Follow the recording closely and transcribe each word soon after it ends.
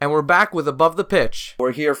And we're back with Above the Pitch.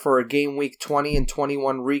 We're here for a game week 20 and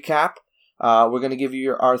 21 recap. We're going to give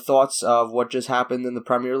you our thoughts of what just happened in the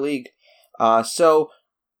Premier League. So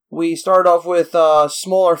we start off with a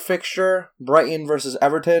smaller fixture, Brighton versus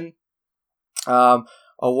Everton. A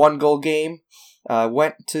 1-goal game.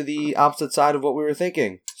 Went to the opposite side of what we were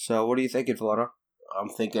thinking. So what are you thinking, Flora? I'm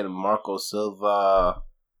thinking Marco Silva,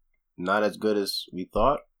 not as good as we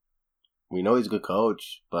thought. We know he's a good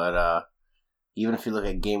coach, but even if you look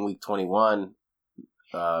at game week 21,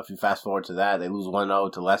 if you fast forward to that, they lose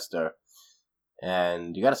 1-0 to Leicester.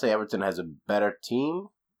 And you got to say Everton has a better team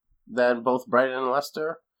than both Brighton and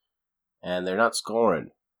Leicester, and they're not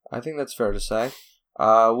scoring. I think that's fair to say.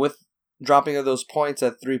 With dropping of those points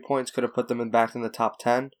at 3 points could have put them back in the top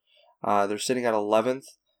 10. They're sitting at 11th.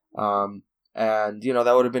 And,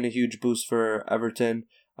 that would have been a huge boost for Everton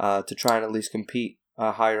to try and at least compete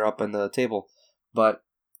higher up in the table. But,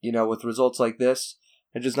 with results like this,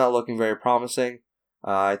 it's just not looking very promising.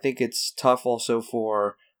 I think it's tough also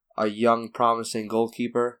for a young, promising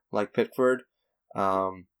goalkeeper like Pickford.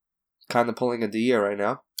 Kind of pulling a D right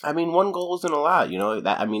now. I mean, 1 goal isn't a lot,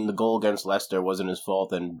 the goal against Leicester wasn't his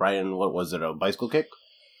fault, and Brighton, what was it, a bicycle kick?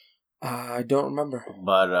 I don't remember.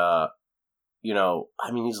 But,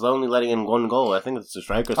 he's only letting in 1 goal. I think it's the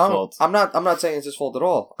striker's fault. I'm not saying it's his fault at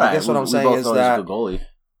all. Right. I guess what I'm saying is that, he's a good goalie.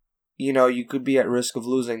 You could be at risk of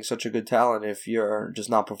losing such a good talent if you're just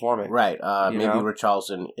not performing. Right. Maybe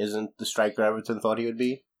Richarlison isn't the striker Everton thought he would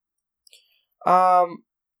be.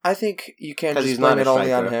 I think you can't just blame it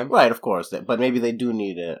only on him. Right, of course. But maybe they do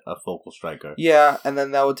need a focal striker. Yeah, and then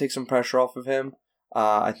that would take some pressure off of him.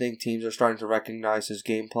 I think teams are starting to recognize his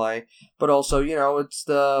gameplay. But also, it's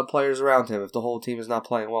the players around him. If the whole team is not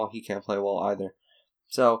playing well, he can't play well either.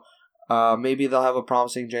 So, maybe they'll have a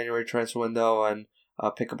promising January transfer window and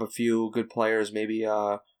pick up a few good players. Maybe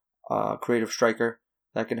a creative striker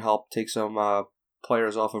that can help take some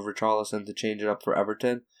players off of Richarlison to change it up for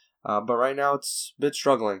Everton. But right now it's a bit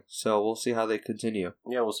struggling, so we'll see how they continue.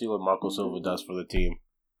 Yeah, we'll see what Marco Silva does for the team.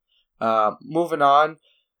 Moving on,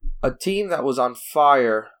 a team that was on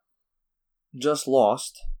fire just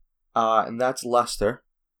lost, and that's Leicester.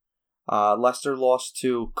 Leicester lost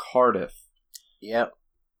to Cardiff. Yep.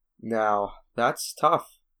 Now, that's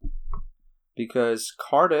tough, because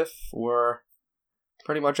Cardiff were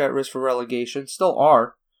pretty much at risk for relegation, still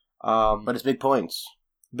are. But it's big points.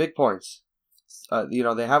 Big points.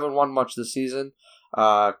 They haven't won much this season.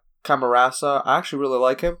 Camarasa, I actually really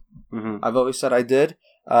like him. Mm-hmm. I've always said I did.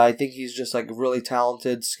 I think he's just really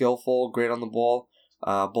talented, skillful, great on the ball.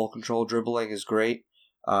 Ball control, dribbling is great.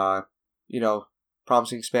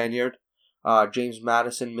 Promising Spaniard. James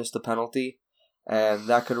Maddison missed a penalty, and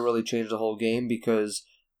that could have really changed the whole game because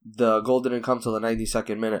the goal didn't come till the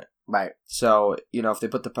 92nd minute. Right. So, if they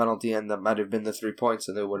put the penalty in, that might have been the 3 points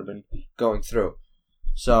and they would have been going through.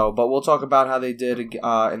 So, but we'll talk about how they did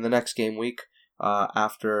in the next game week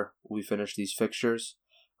after we finish these fixtures.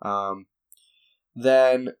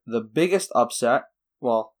 Then the biggest upset,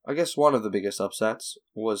 well, I guess one of the biggest upsets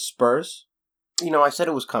was Spurs. I said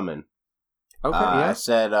it was coming. Okay,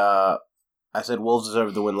 yeah. I said Wolves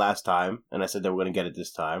deserved the win last time, and I said they were going to get it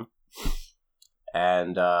this time.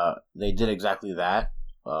 And they did exactly that.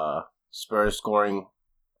 Spurs scoring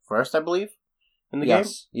first, I believe, in the game.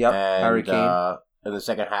 Yep, and, Harry Kane. In the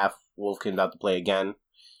second half, Wolves came out to play again,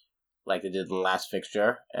 like they did in the last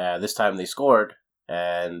fixture. This time they scored,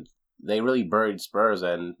 and they really buried Spurs.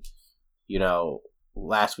 And,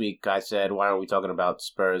 last week I said, why aren't we talking about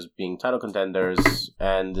Spurs being title contenders?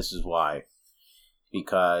 And this is why.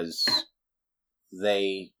 Because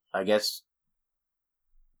they, I guess,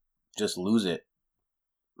 just lose it.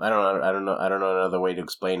 I don't know another way to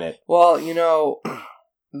explain it. Well,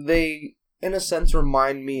 they, in a sense,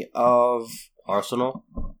 remind me of Arsenal?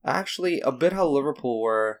 Actually, a bit how Liverpool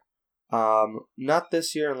were, not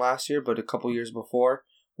this year and last year, but a couple years before,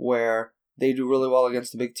 where they do really well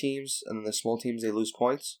against the big teams, and then the small teams, they lose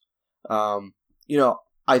points.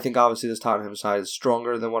 I think obviously this Tottenham side is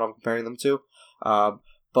stronger than what I'm comparing them to,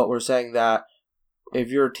 but we're saying that if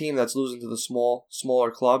you're a team that's losing to the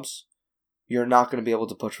smaller clubs, you're not going to be able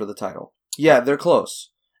to push for the title. Yeah, they're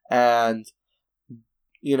close. And,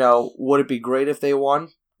 would it be great if they won?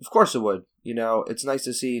 Of course it would. It's nice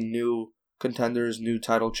to see new contenders, new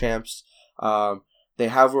title champs. They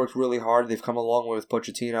have worked really hard. They've come a long way with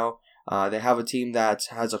Pochettino. They have a team that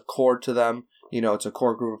has a core to them. It's a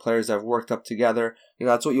core group of players that have worked up together.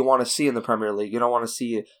 That's what you want to see in the Premier League. You don't want to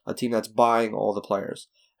see a team that's buying all the players.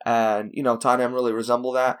 And, Tottenham really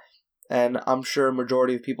resemble that. And I'm sure a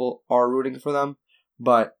majority of people are rooting for them.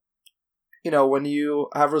 But when you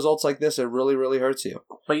have results like this, it really, really hurts you.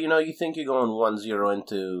 But, you think you're going 1-0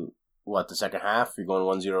 into, the second half? You're going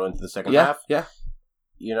 1-0 into the second half? Yeah.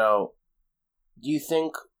 Do you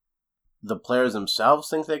think the players themselves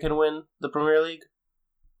think they can win the Premier League?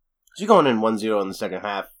 Because you're going in 1-0 in the second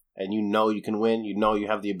half, and you can win. You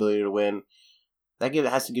have the ability to win. That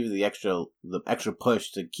has to give you the extra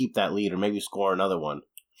push to keep that lead or maybe score another one.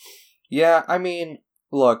 Yeah, I mean,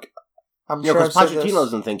 look, I'm sure because Pochettino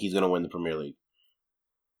doesn't think he's going to win the Premier League.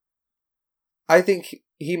 I think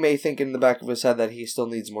he may think in the back of his head that he still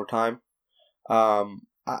needs more time.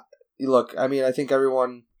 Look, I mean, I think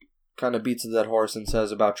everyone kind of beats a dead horse and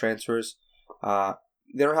says about transfers. They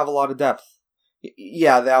don't have a lot of depth.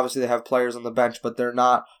 Yeah, they have players on the bench, but they're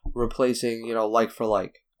not replacing, like for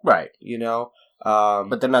like. Right.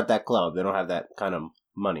 But they're not that club. They don't have that kind of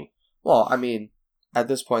money. Well, I mean, at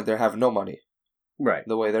this point, they have no money. Right.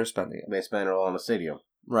 The way they're spending it. They spend it all on the stadium.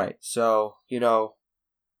 Right. So, you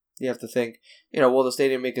have to think, will the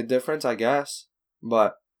stadium make a difference? I guess.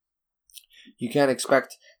 But you can't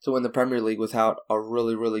expect to win the Premier League without a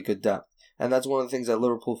really, really good depth. And that's one of the things that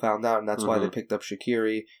Liverpool found out, and that's why they picked up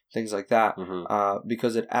Shaqiri, things like that,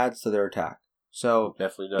 because it adds to their attack. So, it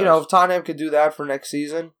definitely does. If Tottenham could do that for next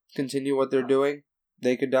season, continue what they're doing,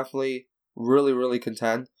 they could definitely really, really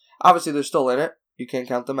contend. Obviously, they're still in it. You can't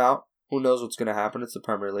count them out. Who knows what's going to happen? It's the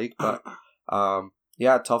Premier League. But,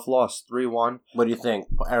 tough loss. 3-1. What do you think?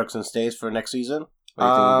 Eriksen stays for next season? Or do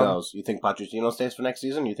you think he goes? You think Pochettino stays for next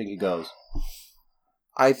season? Or you think he goes?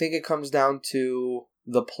 I think it comes down to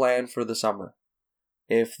the plan for the summer.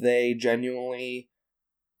 If they genuinely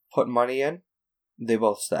put money in, they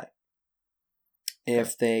both stay.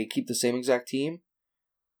 If they keep the same exact team,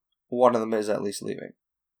 one of them is at least leaving.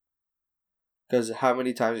 Because how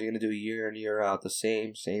many times are you going to do year in, year out the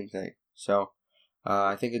same thing? So,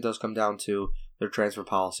 I think it does come down to their transfer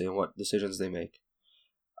policy and what decisions they make.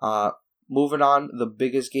 Moving on, the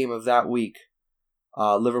biggest game of that week,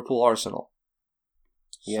 Liverpool-Arsenal.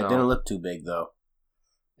 Yeah, it didn't look too big, though.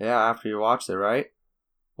 Yeah, after you watched it, right?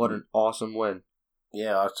 What an awesome win.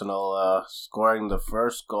 Yeah, Arsenal scoring the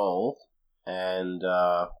first goal, and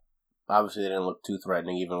obviously they didn't look too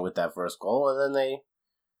threatening even with that first goal, and then they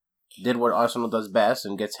did what Arsenal does best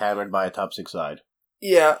and gets hammered by a top six side.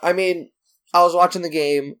 Yeah, I mean, I was watching the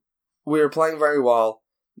game. We were playing very well.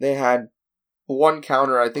 They had one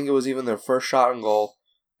counter. I think it was even their first shot on goal,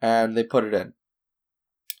 and they put it in.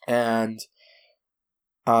 And,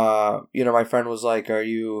 my friend was like, are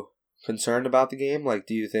you concerned about the game? Like,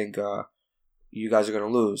 do you think you guys are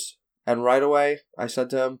going to lose? And right away, I said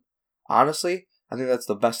to him, honestly, I think that's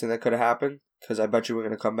the best thing that could have happened, because I bet you we're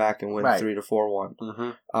going to come back and win 3-4-1.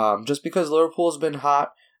 Mm-hmm. Just because Liverpool's been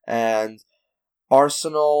hot and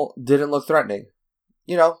Arsenal didn't look threatening.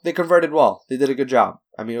 They converted well. They did a good job.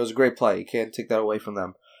 I mean, it was a great play. You can't take that away from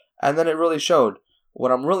them. And then it really showed.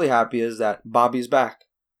 What I'm really happy is that Bobby's back.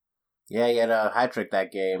 Yeah, he had a hat-trick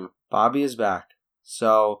that game. Bobby is back.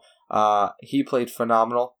 So, he played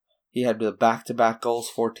phenomenal. He had the back-to-back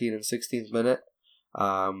goals, 14th and 16th minute.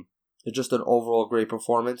 It's just an overall great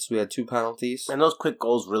performance. We had 2 penalties. And those quick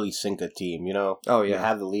goals really sink a team, Oh, yeah. You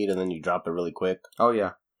have the lead and then you drop it really quick. Oh,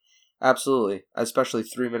 yeah. Absolutely. Especially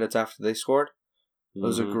 3 minutes after they scored. It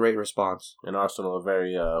was a great response. And Arsenal, a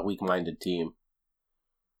very weak-minded team.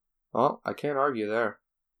 Well, I can't argue there.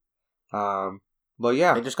 But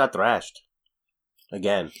yeah. They just got thrashed.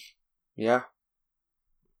 Again. Yeah.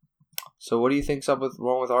 So what do you think's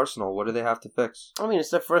wrong with Arsenal? What do they have to fix? I mean,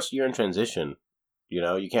 it's their first year in transition.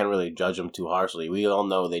 You can't really judge them too harshly. We all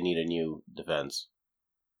know they need a new defense.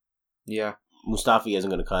 Yeah. Mustafi isn't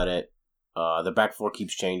going to cut it. The back four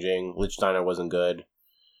keeps changing. Lichtsteiner wasn't good.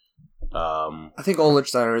 I think all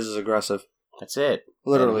Lichtsteiner is aggressive. That's it.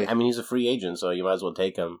 Literally. And, he's a free agent, so you might as well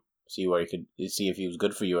take him. See if he was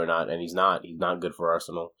good for you or not. And he's not. He's not good for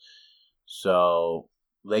Arsenal. So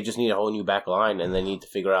they just need a whole new back line, and they need to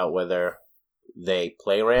figure out whether they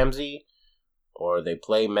play Ramsey or they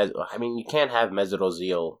play you can't have Mesut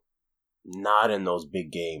Ozil not in those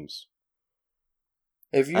big games.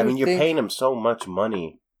 You're paying him so much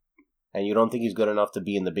money, and you don't think he's good enough to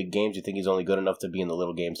be in the big games. You think he's only good enough to be in the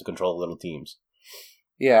little games to control little teams.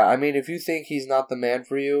 Yeah, if you think he's not the man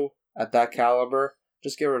for you at that caliber,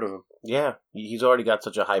 just get rid of him. Yeah, he's already got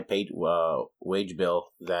such a high paid wage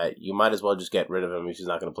bill that you might as well just get rid of him if he's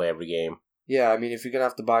not going to play every game. Yeah, if you're going to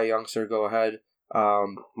have to buy a youngster, go ahead.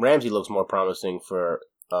 Ramsey looks more promising for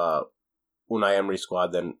Unai Emery's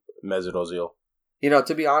squad than Mesut Ozil.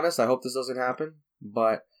 To be honest, I hope this doesn't happen,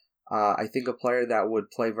 but I think a player that would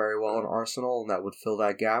play very well in Arsenal and that would fill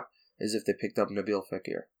that gap is if they picked up Nabil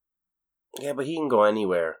Fekir. Yeah, but he can go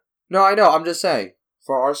anywhere. No, I know. I'm just saying.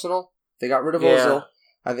 For Arsenal, They got rid of Yeah. Ozil.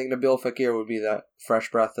 I think Nabil Fekir would be that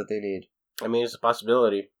fresh breath that they need. I mean, it's a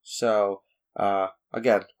possibility. So,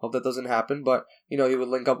 again, hope that doesn't happen. But, he would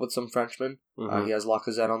link up with some Frenchmen. Mm-hmm. He has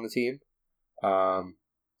Lacazette on the team. And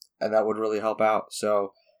that would really help out.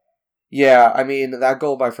 So, yeah, I mean, that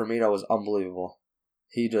goal by Firmino was unbelievable.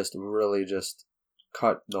 He just really just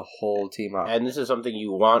cut the whole team up. And this is something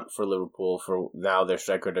you want for Liverpool, for now their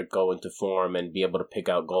striker to go into form and be able to pick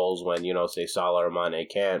out goals when, say Salah or Mane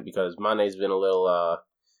can't, because Mane's been a little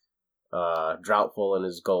droughtful in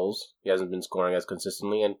his goals. He hasn't been scoring as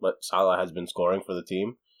consistently, but Salah has been scoring for the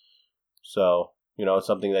team. So, it's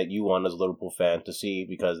something that you want as a Liverpool fan to see,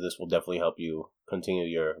 because this will definitely help you continue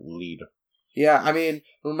your lead. Yeah, I mean,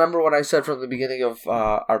 remember what I said from the beginning of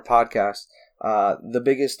our podcast. The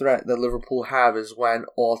biggest threat that Liverpool have is when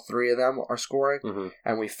all three of them are scoring,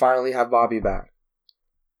 and we finally have Bobby back.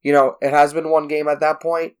 It has been one game at that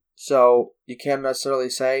point, so you can't necessarily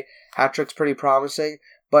say. Hat-trick's pretty promising,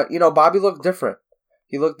 but, Bobby looked different.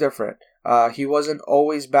 He looked different. He wasn't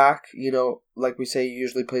always back, like we say, he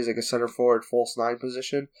usually plays like a center forward, false nine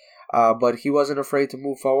position, but he wasn't afraid to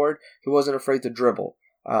move forward. He wasn't afraid to dribble.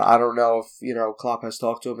 I don't know if, Klopp has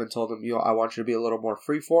talked to him and told him, I want you to be a little more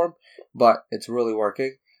freeform, but it's really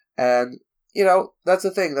working. And, that's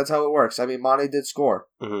the thing. That's how it works. I mean, Mane did score.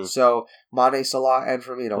 Mm-hmm. So, Mane, Salah, and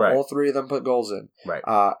Firmino, right. all three of them put goals in. Right.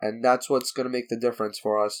 And that's what's going to make the difference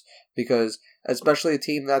for us, because especially a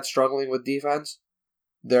team that's struggling with defense,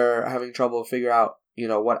 they're having trouble to figure out,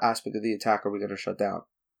 what aspect of the attack are we going to shut down.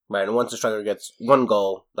 Right, and once the striker gets one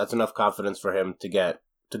goal, that's enough confidence for him to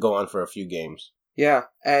go on for a few games. Yeah,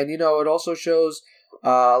 and it also shows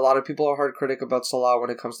a lot of people are hard critic about Salah when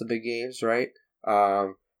it comes to big games, right?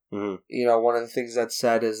 Mm-hmm. One of the things that's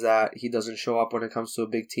said is that he doesn't show up when it comes to a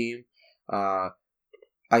big team. I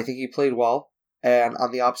think he played well, and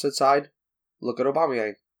on the opposite side, look at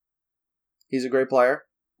Aubameyang. He's a great player.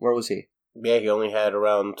 Where was he? Yeah, he only had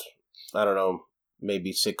around, I don't know,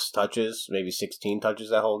 maybe 6 touches, maybe 16 touches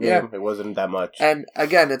that whole game. Yeah. It wasn't that much. And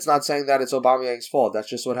again, it's not saying that it's Aubameyang's fault. That's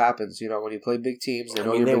just what happens. When you play big teams, they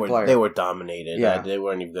know you're a big player. They were dominated. Yeah. They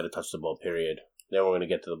weren't even going to touch the ball, period. They weren't going to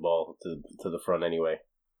get to the ball, to the front anyway.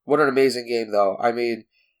 What an amazing game, though. I mean,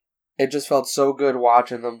 it just felt so good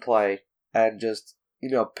watching them play and just,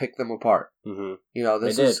 pick them apart. Mm-hmm.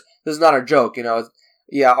 This is not a joke.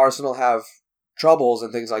 Yeah, Arsenal have troubles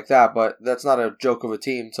and things like that, but that's not a joke of a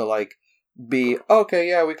team to, be, okay,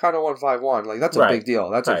 yeah, we kind of won 5-1. That's a big deal.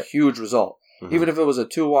 That's a huge result. Mm-hmm. Even if it was a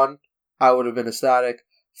 2-1, I would have been ecstatic.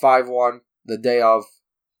 5-1, the day of,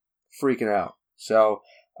 freaking out. So,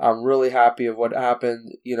 I'm really happy of what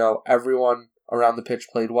happened. Everyone around the pitch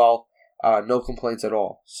played well. No complaints at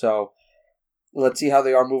all. So, let's see how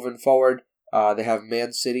they are moving forward. They have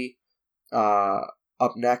Man City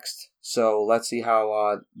up next. So, let's see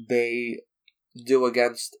how they do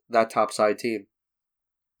against that top side team.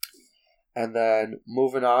 And then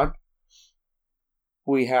moving on,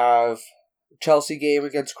 we have Chelsea game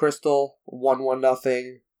against Crystal,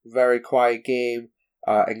 1-1-0, very quiet game.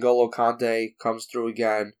 N'Golo Kante comes through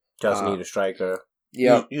again. Chelsea need a striker.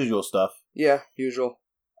 Yeah. Usual stuff. Yeah, usual.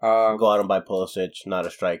 Go out and buy Pulisic, not a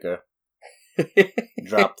striker.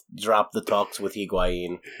 Drop the talks with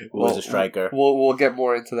Higuain, who is a striker. We'll get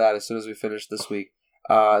more into that as soon as we finish this week.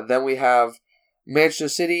 Then we have Manchester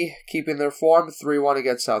City keeping their form, 3-1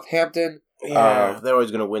 against Southampton. Yeah, they're always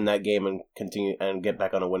going to win that game and continue and get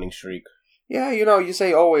back on a winning streak. Yeah, you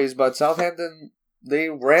say always, but Southampton, they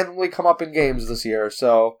randomly come up in games this year.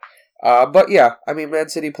 So, but yeah, I mean, Man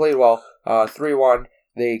City played well, 3-1.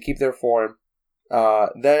 They keep their form.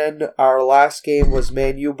 Then our last game was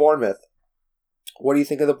Man U Bournemouth. What do you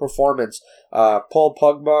think of the performance? Paul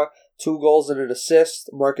Pogba, 2 goals and an assist.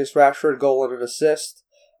 Marcus Rashford, goal and an assist.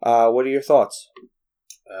 What are your thoughts?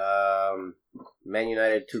 Man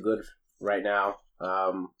United too good right now.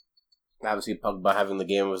 Obviously Pogba having the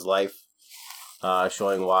game of his life,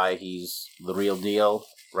 showing why he's the real deal.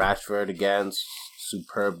 Rashford again,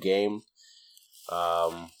 superb game.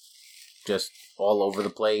 Just all over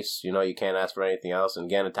the place. You can't ask for anything else. And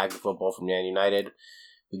again, attacking football from Man United.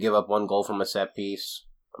 We give up 1 goal from a set piece.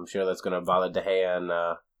 I'm sure that's going to bother De Gea and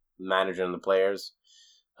the manager and the players.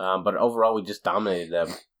 But overall, we just dominated them.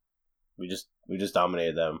 We just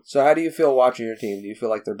dominated them. So how do you feel watching your team? Do you feel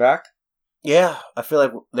like they're back? Yeah, I feel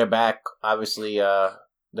like they're back. Obviously,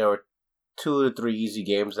 there were 2 to 3 easy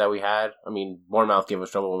games that we had. I mean, Bournemouth gave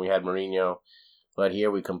us trouble when we had Mourinho. But here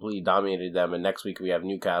we completely dominated them. And next week we have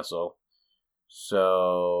Newcastle.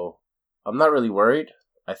 So I'm not really worried.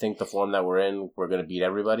 I think the form that we're in, we're going to beat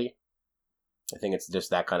everybody. I think it's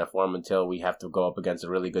just that kind of form until we have to go up against a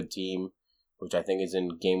really good team, which I think is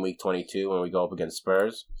in game week 22 when we go up against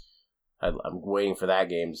Spurs. I'm waiting for that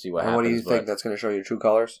game to see what and happens. What do you think that's going to show your true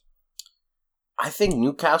colors? I think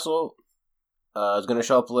Newcastle is going to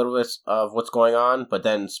show up a little bit of what's going on, but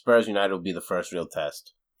then Spurs United will be the first real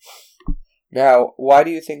test. Now, why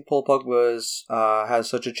do you think Paul Pogba has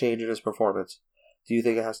such a change in his performance? Do you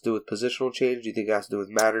think it has to do with positional change? Do you think it has to do with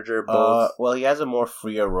manager? Both? Well, he has a more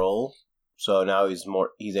freer role, so now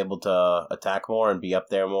he's able to attack more and be up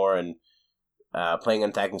there more, and playing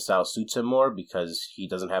an attacking style suits him more because he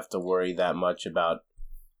doesn't have to worry that much about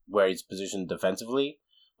where he's positioned defensively.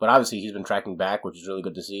 But obviously, he's been tracking back, which is really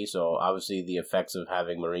good to see. So obviously, the effects of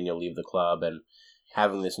having Mourinho leave the club and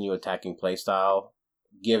having this new attacking play style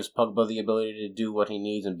gives Pogba the ability to do what he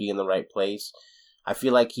needs and be in the right place. I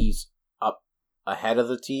feel like he's up ahead of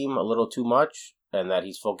the team a little too much, and that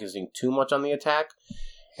he's focusing too much on the attack,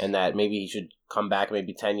 and that maybe he should come back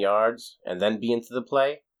maybe 10 yards and then be into the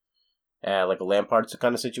play. Like a Lampard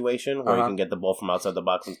kind of situation where he can get the ball from outside the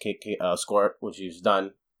box and score it, which he's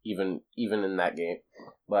done even in that game.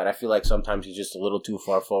 But I feel like sometimes he's just a little too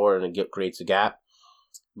far forward and it creates a gap.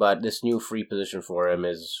 But this new free position for him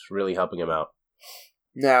is really helping him out.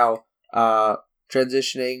 Now,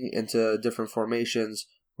 transitioning into different formations,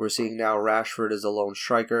 we're seeing now Rashford as a lone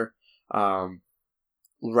striker.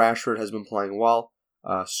 Rashford has been playing well,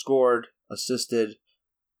 scored, assisted,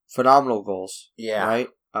 phenomenal goals. Yeah. Right?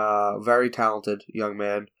 Very talented young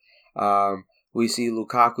man. We see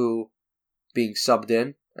Lukaku being subbed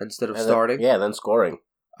in instead of starting. Then scoring.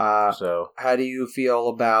 So, how do you feel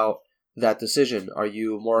about that decision? Are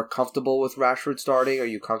you more comfortable with Rashford starting? Are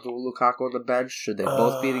you comfortable with Lukaku on the bench? Should they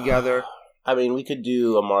both be together? I mean, we could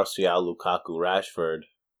do a Martial, Lukaku, Rashford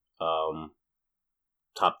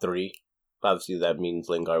top three. Obviously, that means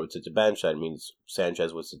Lingard would sit the bench. That means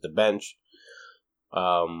Sanchez would sit the bench.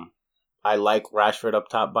 I like Rashford up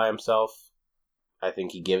top by himself. I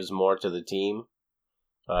think he gives more to the team.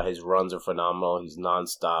 His runs are phenomenal. He's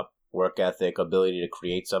nonstop. Work ethic, ability to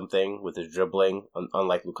create something with his dribbling.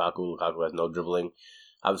 Unlike Lukaku, Lukaku has no dribbling.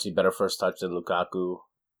 Obviously, better first touch than Lukaku.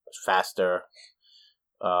 Faster.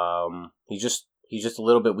 He's just a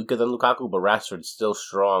little bit weaker than Lukaku, but Rashford's still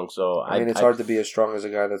strong. So it's hard to be as strong as a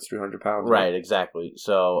guy that's 300 pounds. Right, exactly.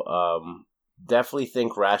 So definitely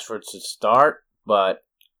think Rashford should start, but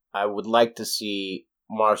I would like to see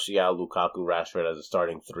Martial, Lukaku, Rashford as a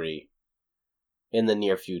starting three in the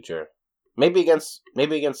near future. Maybe against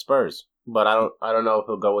Spurs, but I don't know if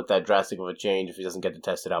he'll go with that drastic of a change if he doesn't get to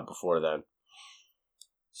test it out before then.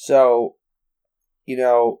 So,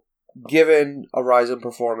 given a rise in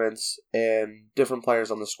performance and different players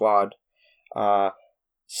on the squad,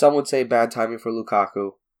 some would say bad timing for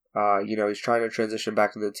Lukaku. He's trying to transition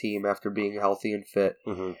back into the team after being healthy and fit.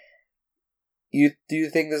 Mm-hmm. Do you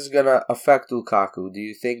think this is going to affect Lukaku? Do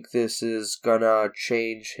you think this is going to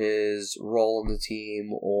change his role in the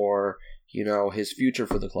team or, his future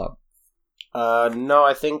for the club? No,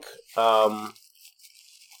 I think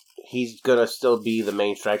he's going to still be the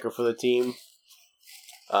main striker for the team.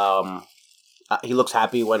 He looks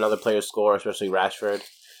happy when other players score, especially Rashford.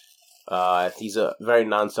 He's a very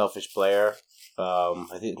non-selfish player.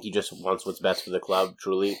 I think he just wants what's best for the club,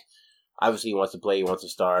 truly. Obviously, he wants to play, he wants to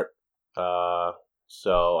start.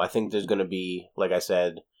 So I think there's going to be, like I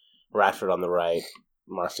said, Rashford on the right,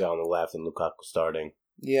 Martial on the left, and Lukaku starting.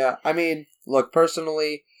 Yeah, look,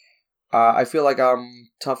 personally, I feel like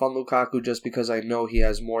I'm tough on Lukaku just because I know he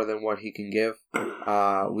has more than what he can give.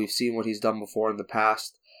 We've seen what he's done before in the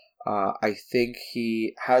past. I think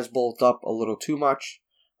he has bulked up a little too much.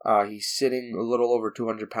 He's sitting a little over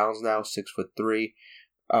 200 pounds now, 6'3".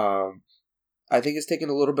 I think it's taken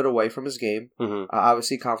a little bit away from his game. Mm-hmm.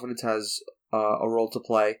 Obviously, confidence has a role to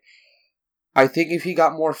play. I think if he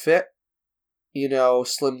got more fit,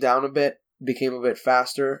 slimmed down a bit, became a bit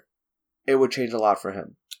faster, it would change a lot for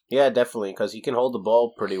him. Yeah, definitely, because he can hold the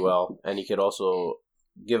ball pretty well, and he could also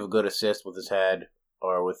give a good assist with his head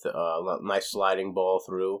or with a nice sliding ball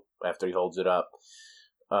through after he holds it up.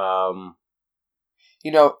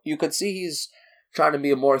 You could see he's trying to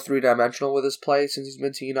be more three-dimensional with his play since he's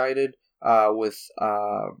been to United. With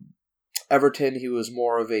Everton, he was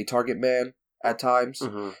more of a target man at times.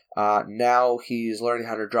 Mm-hmm. Now he's learning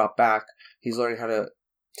how to drop back. He's learning how to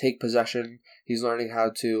take possession. He's learning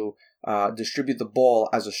how to distribute the ball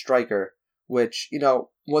as a striker, which,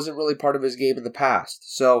 wasn't really part of his game in the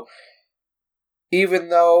past. So even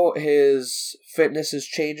though his fitness is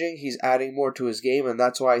changing, he's adding more to his game, and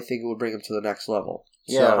that's why I think it would bring him to the next level.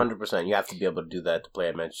 Yeah, 100%. You have to be able to do that to play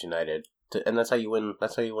at Manchester United. And that's how you win.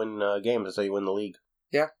 That's how you win games. That's how you win the league.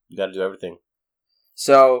 Yeah, you got to do everything.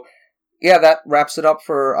 So, yeah, that wraps it up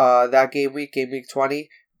for that game week 20.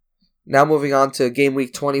 Now moving on to game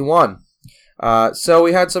week 21. So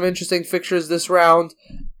we had some interesting fixtures this round.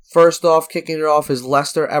 First off, kicking it off is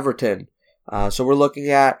Leicester-Everton. So we're looking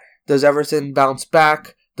at, does Everton bounce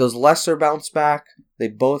back? Does Leicester bounce back? They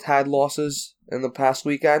both had losses in the past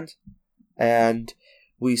weekend. And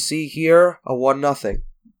we see here a 1-0.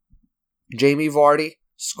 Jamie Vardy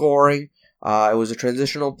scoring. It was a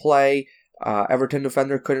transitional play. Everton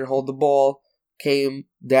defender couldn't hold the ball. Came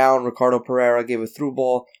down. Ricardo Pereira gave a through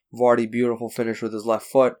ball. Vardy, beautiful finish with his left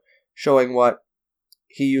foot, showing what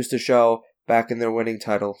he used to show back in their winning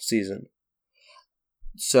title season.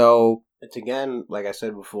 So it's again, like I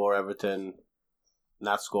said before, Everton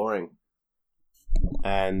not scoring.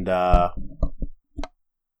 And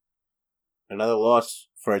another loss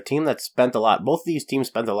for a team that spent a lot. Both of these teams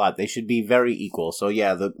spent a lot. They should be very equal. So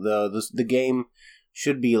yeah, the game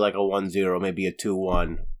should be like a 1-0, maybe a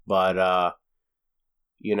 2-1. But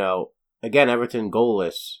again, Everton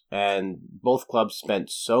goalless, and both clubs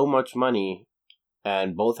spent so much money,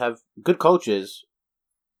 and both have good coaches.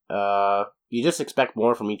 You just expect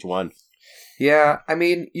more from each one. Yeah, I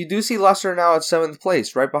mean, you do see Leicester now at 7th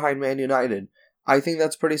place, right behind Man United. I think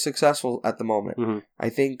that's pretty successful at the moment. Mm-hmm. I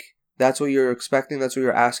think that's what you're expecting, that's what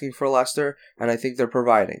you're asking for Leicester, and I think they're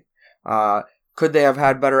providing. Could they have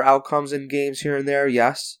had better outcomes in games here and there?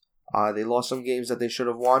 Yes. They lost some games that they should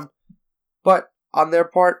have won. But on their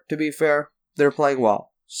part, to be fair, they're playing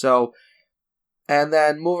well. So, and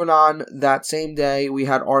then moving on, that same day, we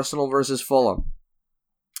had Arsenal versus Fulham.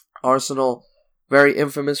 Arsenal, very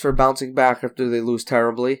infamous for bouncing back after they lose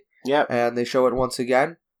terribly. Yep. And they show it once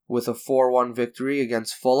again with a 4-1 victory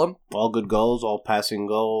against Fulham. All good goals, all passing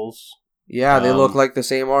goals. Yeah, they look like the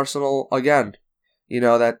same Arsenal again.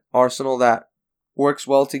 That Arsenal that works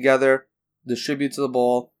well together, distributes the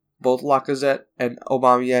ball. Both Lacazette and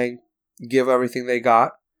Aubameyang give everything they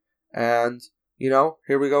got. And,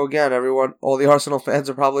 here we go again. Everyone, all the Arsenal fans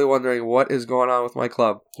are probably wondering, what is going on with my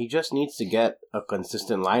club? He just needs to get a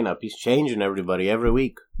consistent lineup. He's changing everybody every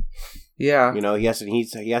week. Yeah. He has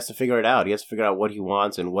to figure it out. He has to figure out what he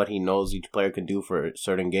wants and what he knows each player can do for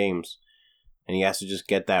certain games. And he has to just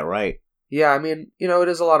get that right. Yeah, I mean, it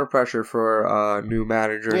is a lot of pressure for a new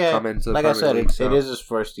manager to come into the like Premier I said, League, it is his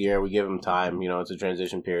first year. We give him time. It's a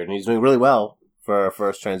transition period. And he's doing really well for a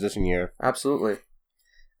first transition year. Absolutely.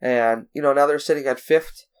 And, now they're sitting at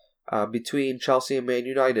 5th between Chelsea and Man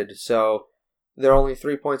United. So they're only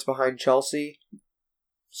 3 points behind Chelsea.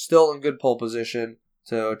 Still in good pole position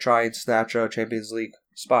to try and snatch a Champions League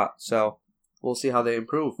spot. So we'll see how they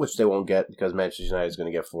improve. Which they won't get because Manchester United is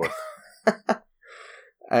going to get 4th.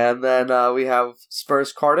 And then we have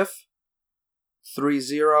Spurs-Cardiff.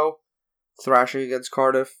 3-0. Thrashing against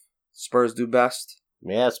Cardiff. Spurs do best.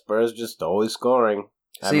 Yeah, Spurs just always scoring.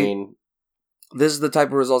 This is the type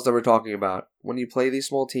of results that we're talking about. When you play these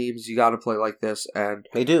small teams, you got to play like this, and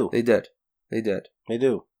they do. They did. They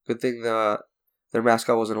do. Good thing their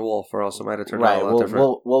mascot wasn't a wolf, or else it might have turned out a lot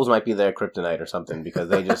different. Wolves might be their kryptonite or something because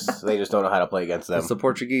they just don't know how to play against them. It's the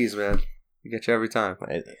Portuguese, man. They get you every time.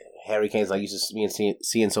 Harry Kane's like used to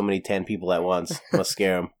seeing so many 10 people at once. Must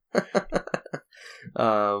scare him.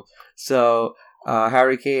 So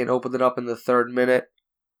Harry Kane opened it up in the 3rd minute.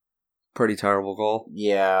 Pretty terrible goal.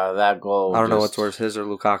 Yeah, that goal. I don't know what's worse, his or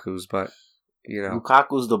Lukaku's, but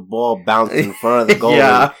Lukaku's the ball bounced in front of the goal,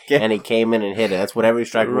 and he came in and hit it. That's what every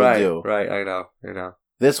striker would do. Right, I know.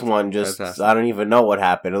 This one just, fantastic. I don't even know what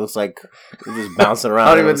happened. It looks like it just bouncing around.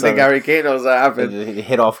 I don't even think Harry Kane knows what happened. It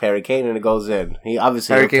hit off Harry Kane and it goes in. He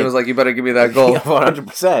obviously Harry Kane was like, "You better give me that goal."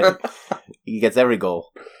 100%. He gets every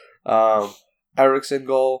goal. Eriksen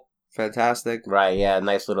goal, fantastic. Right, yeah,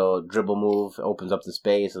 nice little dribble move, opens up the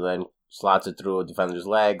space, and then slots it through a defender's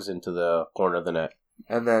legs into the corner of the net.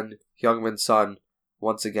 And then Heung-min Son,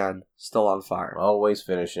 once again, still on fire. Always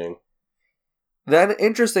finishing. Then,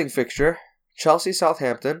 interesting fixture,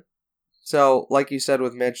 Chelsea-Southampton. So, like you said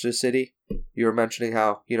with Manchester City, you were mentioning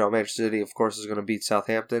how, Manchester City, of course, is going to beat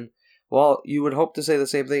Southampton. Well, you would hope to say the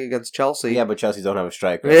same thing against Chelsea. Yeah, but Chelsea don't have a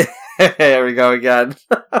striker. There we go again.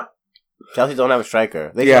 Chelsea don't have a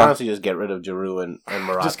striker. They can honestly just get rid of Giroud and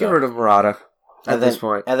Morata. Just get rid of Morata at this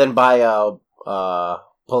point. And then buy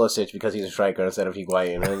Pulisic because he's a striker instead of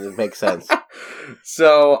Higuain. And it makes sense.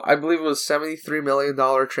 So, I believe it was $73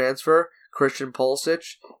 million transfer. Christian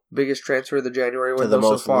Pulisic, biggest transfer of the January window to the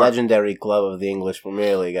most so far. Legendary club of the English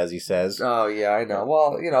Premier League, as he says. Oh, yeah, I know.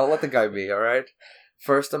 Well, let the guy be, all right?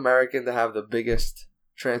 First American to have the biggest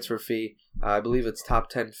transfer fee. I believe it's top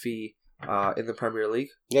 10 fee in the Premier League.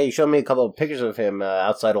 Yeah, you showed me a couple of pictures of him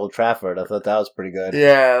outside Old Trafford. I thought that was pretty good.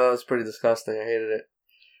 Yeah, that was pretty disgusting. I hated it.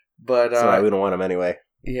 But that's all right. We don't want him anyway.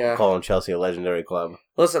 Yeah. Call him Chelsea a legendary club.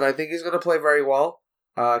 Listen, I think he's going to play very well.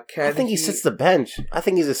 Can I think he sits the bench. I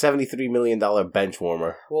think he's a $73 million bench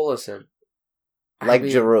warmer. Well, listen. Like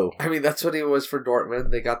Giroud. I mean, that's what he was for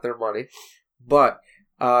Dortmund. They got their money. But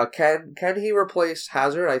can he replace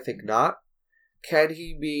Hazard? I think not. Can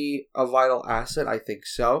he be a vital asset? I think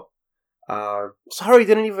so. Sorry,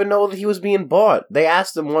 didn't even know that he was being bought. They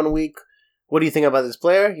asked him 1 week, what do you think about this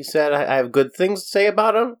player? He said, I have good things to say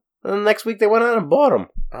about him. And the next week they went out and bought him.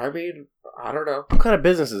 I mean, I don't know. What kind of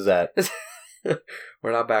business is that?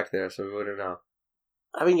 We're not back there, so we wouldn't know.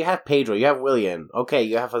 I mean, you have Pedro, you have Willian. Okay,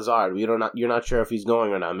 you have Hazard. You're not sure if he's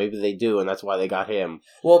going or not. Maybe they do, and that's why they got him.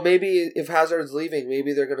 Well, maybe if Hazard's leaving,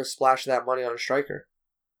 maybe they're going to splash that money on a striker.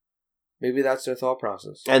 Maybe that's their thought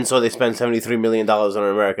process. And so they spent $73 million on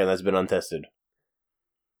an American that's been untested.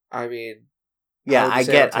 I mean... Yeah, I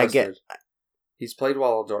get. He's played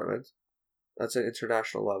well in Dortmund. That's an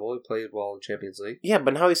international level. He played well in Champions League. Yeah,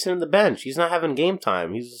 but now he's sitting on the bench. He's not having game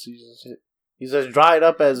time. He's as dried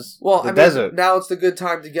up as the desert. Now it's the good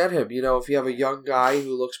time to get him. You know, if you have a young guy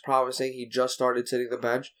who looks promising, he just started sitting the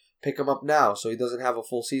bench, pick him up now so he doesn't have a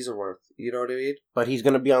full season worth. You know what I mean? But he's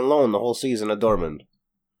going to be on loan the whole season at Dortmund.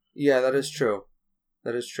 Yeah, that is true.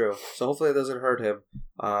 That is true. So hopefully it doesn't hurt him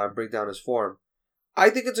and bring down his form. I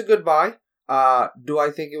think it's a good buy. Do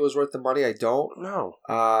I think it was worth the money? I don't. No.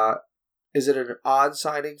 Is it an odd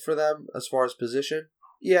signing for them as far as position?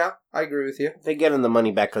 Yeah, I agree with you. They're getting the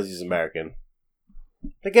money back because he's American.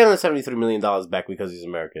 They're getting the $73 million back because he's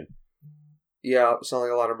American. Yeah,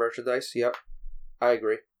 selling a lot of merchandise. Yep. I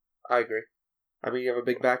agree. I mean, you have a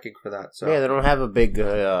big backing for that. So yeah, they don't have a big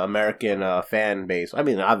American fan base. I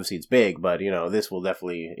mean, obviously it's big, but, this will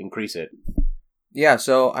definitely increase it. Yeah,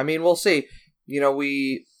 so, I mean, we'll see.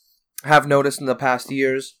 We have noticed in the past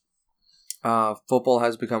years, football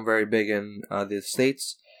has become very big in the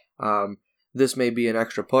States. This may be an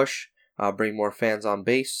extra push, bring more fans on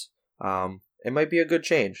base. It might be a good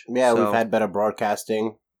change. Yeah, we've had better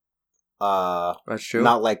broadcasting. That's true.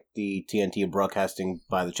 Not like the TNT broadcasting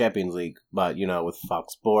by the Champions League, but, with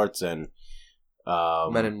Fox Sports and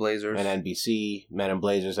Men in Blazers. And NBC, Men in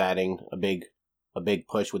Blazers adding a big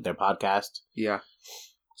push with their podcast. Yeah.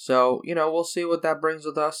 So, we'll see what that brings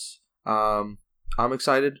with us. I'm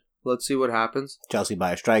excited. Let's see what happens. Chelsea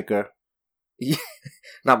buy a striker.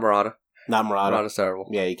 Not Murata. Not Murata. Murata's terrible.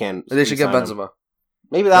 Yeah, you can't. They should get Benzema.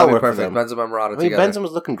 Maybe that'll work perfect. for them. Benzema and Murata together.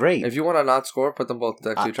 Benzema's looking great. If you want to not score, put them both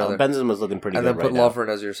next to each other. Benzema's looking pretty good right now. And then put Lovren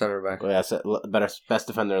as your center back. Yeah, best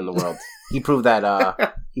defender in the world. He proved that. A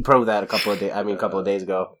couple of days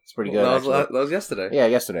ago. It's pretty good. That was yesterday. Yeah,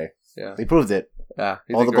 yesterday. Yeah, he proved it. Yeah,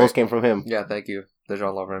 all the goals came from him. Yeah, thank you,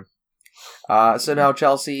 Dejan Lovren. So now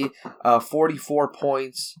Chelsea, 44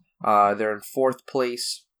 points. They're in 4th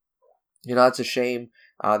place. That's a shame.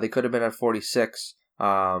 They could have been at 46,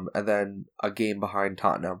 and then a game behind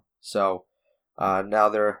Tottenham. So now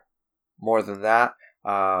they're more than that.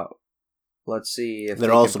 Let's see if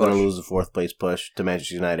they're also going to lose the 4th place push to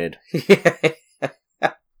Manchester United.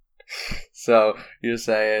 So you're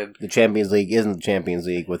saying the Champions League isn't the Champions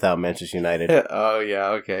League without Manchester United? Oh yeah,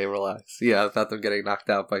 okay, relax. Yeah, without them getting knocked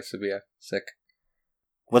out by Sevilla. Sick.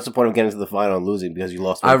 What's the point of getting to the final and losing because you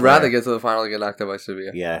lost? I'd rather get to the final and get knocked out by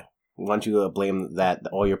Sevilla. Yeah. Why don't you blame that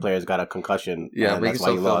all your players got a concussion? Yeah, and that's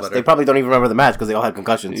why you lost. Better. They probably don't even remember the match because they all had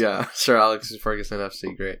concussions. Yeah, Sir Alex Ferguson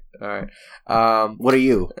FC, great. All right. What are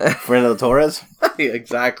you, Fernando Torres? Yeah,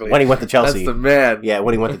 exactly. When he went to Chelsea, that's the man. Yeah,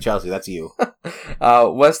 when he went to Chelsea, that's you.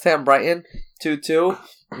 West Ham Brighton 2-2.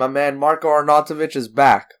 My man Marko Arnautovic is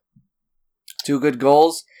back. 2 good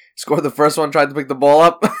goals. Scored the first one. Tried to pick the ball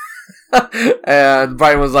up. And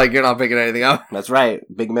Brian was like, "You're not picking anything up." That's right.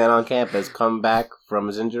 Big man on camp has come back from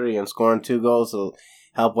his injury and scoring 2 goals to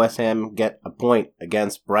help West Ham get a point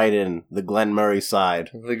against Brighton, the Glenn Murray side.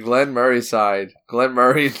 The Glenn Murray side. Glenn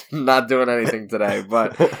Murray not doing anything today,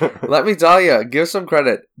 but let me tell you, give some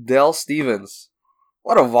credit. Dale Stevens.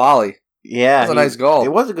 What a volley. Yeah. It was a nice goal.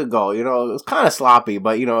 It was a good goal. It was kind of sloppy,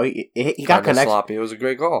 but, he got connected. Sloppy. It was a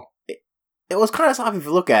great goal. It was kind of sloppy if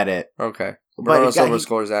you look at it. Okay. Bernardo Silva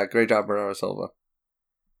scores that. Great job, Bernardo Silva.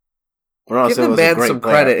 Give the man some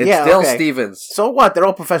credit. It's Dale Stevens. So what? They're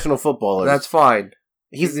all professional footballers. That's fine.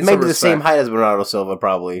 He's maybe the same height as Bernardo Silva,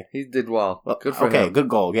 probably. He did well. Good for him. Okay, good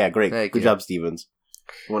goal. Yeah, great. Good job, Stevens.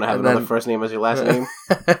 You want to have another first name as your last name?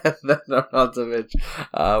 Then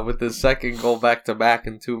Arnautovic, with his second goal back-to-back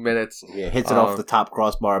in 2 minutes. Yeah, hits it off the top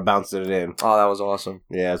crossbar, bounces it in. Oh, that was awesome.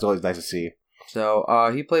 Yeah, it's always nice to see.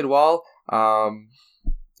 So, he played well.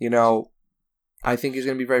 I think he's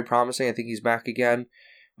going to be very promising. I think he's back again.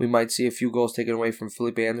 We might see a few goals taken away from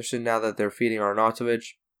Felipe Anderson now that they're feeding Arnautovic.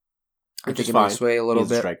 I think it may sway a little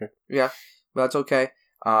bit. Striker. Yeah, but that's okay.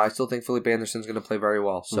 I still think Felipe Anderson's going to play very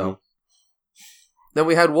well. So Then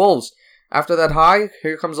we had Wolves. After that high,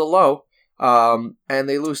 here comes a low. And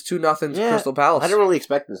they lose 2-0 to Crystal Palace. I didn't really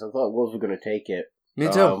expect this. I thought Wolves were going to take it. Me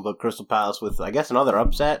too. But Crystal Palace with, I guess, another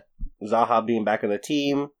upset. Zaha being back in the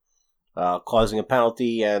team, causing a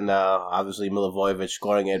penalty, and obviously Milivojevic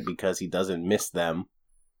scoring it because he doesn't miss them.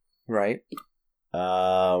 Right.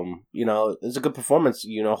 It's a good performance,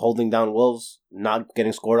 holding down Wolves, not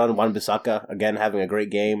getting scored on. Wan-Bissaka, again, having a great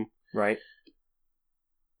game. Right.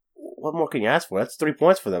 What more can you ask for? That's 3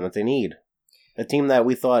 points for them that they need. A team that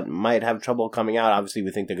we thought might have trouble coming out. Obviously,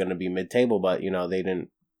 we think they're going to be mid-table, but, they didn't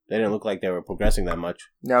look like they were progressing that much.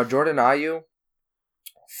 Now, Jordan Ayew,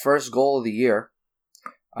 first goal of the year.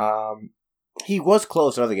 He was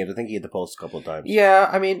close in other games. I think he hit the post a couple of times. Yeah,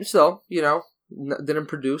 I mean, still, didn't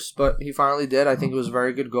produce, but he finally did. I think it was a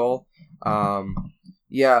very good goal.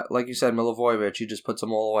 Yeah, like you said, Milivojevic, he just puts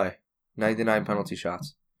them all away. 99 penalty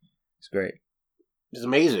shots. It's great. It's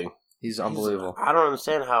amazing. He's unbelievable. I don't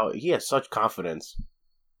understand how he has such confidence.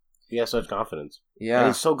 Yeah. And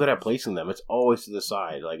he's so good at placing them. It's always to the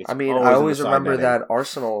side. I always remember that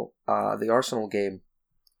Arsenal, the Arsenal game,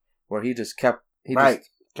 where he just kept going he at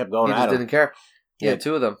just him. didn't care. He had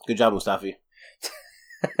 2 of them. Good job, Mustafi.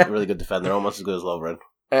 A really good defender, almost as good as Lovren.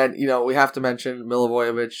 And we have to mention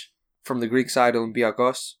Milivojevic from the Greek side,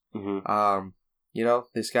 Olympiakos. Mm-hmm.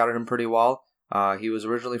 They scouted him pretty well. He was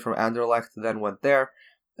originally from Anderlecht, then went there,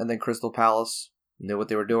 and then Crystal Palace knew what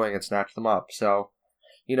they were doing and snatched them up. So,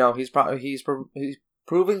 he's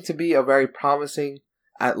proving to be a very promising,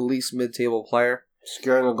 at least mid-table player,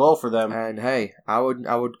 securing a goal for them. And hey, I would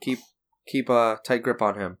keep a tight grip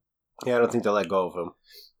on him. Yeah, I don't think they'll let go of him.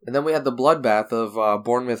 And then we had the bloodbath of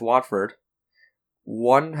Bournemouth-Watford.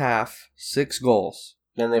 1/2, 6 goals.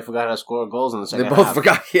 Then they forgot how to score goals in the second half. They both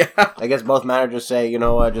forgot, yeah. I guess both managers say,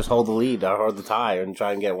 just hold the lead or hold the tie and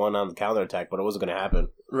try and get one on the counterattack, but it wasn't going to happen.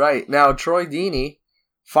 Right. Now, Troy Deeney,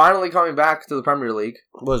 finally coming back to the Premier League.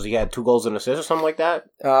 He had 2 goals and assists or something like that?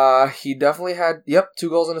 He definitely had, 2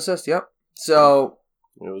 goals and assists, yep. So...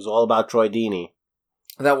 It was all about Troy Deeney.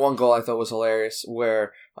 That one goal I thought was hilarious,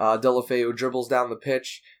 where Deulofeu dribbles down the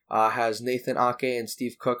pitch, has Nathan Ake and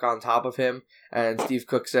Steve Cook on top of him, and Steve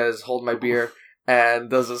Cook says, "Hold my beer,"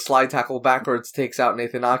 and does a slide tackle backwards, takes out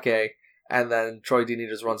Nathan Ake, and then Troy Deeney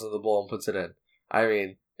just runs into the ball and puts it in. I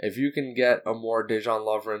mean, if you can get a more Dejan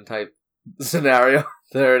Lovren type scenario,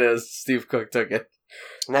 there it is. Steve Cook took it.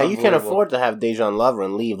 Now, you can afford to have Dejan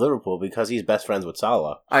Lovren leave Liverpool because he's best friends with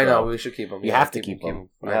Salah. So I know, we should keep him. You have to keep him.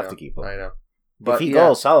 You have to keep him. I know. But if he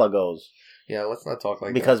goes, Salah goes. Yeah, let's not talk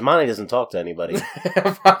like because that. Mane doesn't talk to anybody.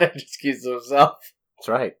 Mane just keeps to himself. That's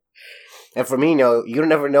right. And Firmino, you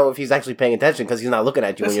never know if he's actually paying attention because he's not looking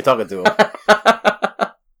at you when you're talking to him.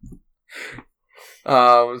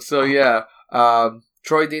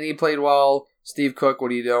 Troy Deeney played well. Steve Cook,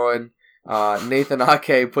 what are you doing? Nathan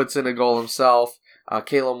Ake puts in a goal himself.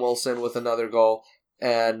 Callum Wilson with another goal.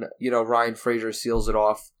 And, Ryan Fraser seals it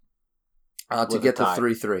off to get to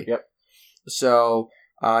 3-3. Yep. So,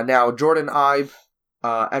 now Jordan Ibe,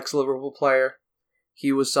 ex-Liverpool player,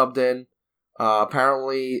 he was subbed in.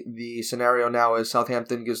 Apparently, the scenario now is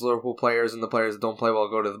Southampton gives Liverpool players and the players that don't play well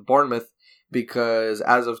go to Bournemouth because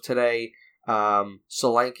as of today,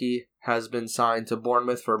 Solanke has been signed to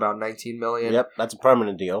Bournemouth for about $19 million. Yep, that's a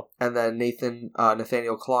permanent deal. And then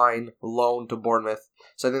Nathaniel Klein loaned to Bournemouth.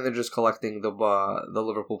 So I think they're just collecting the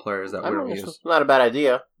Liverpool players that we don't use. Not a bad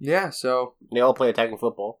idea. Yeah, so they all play attacking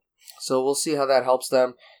football. So we'll see how that helps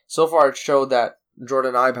them. So far, it showed that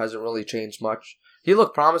Jordan Ibe hasn't really changed much. He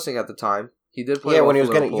looked promising at the time. He did play. Yeah, well when he was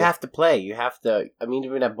Liverpool. getting, you have to play. You have to. I mean,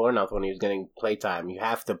 even at Bournemouth, when he was getting play time, you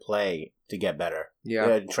have to play to get better.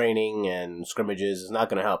 Yeah, training and scrimmages is not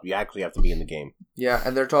going to help. You actually have to be in the game. Yeah,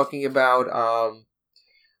 and they're talking about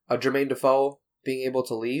Jermaine Defoe being able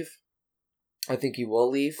to leave. I think he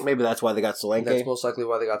will leave. Maybe that's why they got Solanke. That's most likely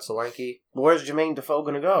why they got Solanke. Where's Jermaine Defoe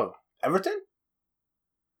going to go? Everton?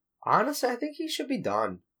 Honestly, I think he should be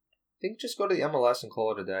done. I think just go to the MLS and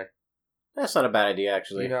call it a day. That's not a bad idea,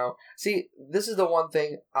 actually. See, this is the one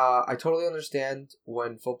thing I totally understand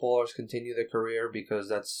when footballers continue their career because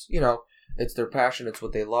that's, it's their passion, it's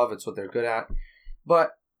what they love, it's what they're good at.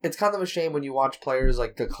 But it's kind of a shame when you watch players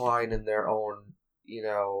decline in their own,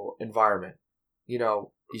 environment. You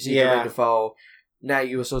see Jermaine Defoe, now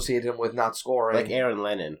you associate him with not scoring. Like Aaron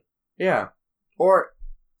Lennon. Yeah. Or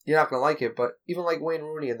you're not going to like it, but even like Wayne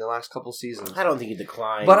Rooney in the last couple seasons. I don't think he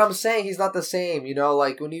declined. But I'm saying he's not the same,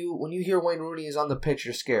 when you hear Wayne Rooney is on the pitch,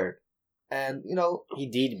 you're scared. And, He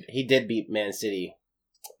did beat Man City.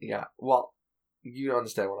 Yeah, well, you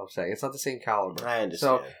understand what I'm saying. It's not the same caliber. I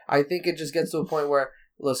understand. So I think it just gets to a point where,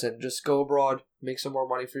 listen, just go abroad, make some more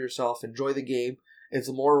money for yourself, enjoy the game. It's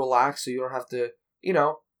more relaxed, so you don't have to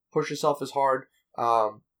push yourself as hard,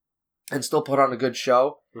 and still put on a good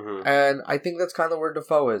show. Mm-hmm. And I think that's kind of where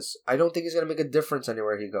Defoe is. I don't think he's going to make a difference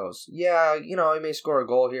anywhere he goes. Yeah, he may score a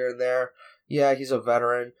goal here and there. Yeah, he's a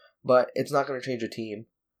veteran, but it's not going to change a team.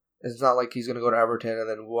 It's not like he's going to go to Everton and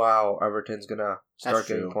then, wow, Everton's going to start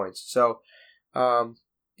getting points. So, I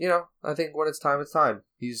think when it's time, it's time.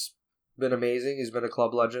 He's been amazing. He's been a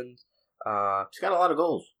club legend. He's got a lot of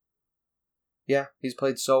goals. Yeah, he's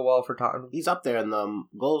played so well for Tottenham. He's up there in the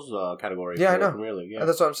goals category. Yeah, I know. Really, yeah. And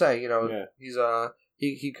that's what I'm saying. He's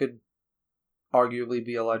he could arguably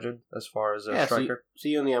be a legend as far as a striker. See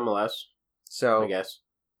you in the MLS. So I guess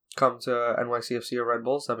come to NYCFC or Red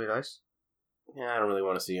Bulls. That'd be nice. Yeah, I don't really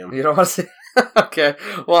want to see him. You don't want to see? Okay.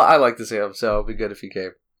 Well, I like to see him, so it'd be good if he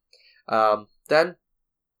came. Then,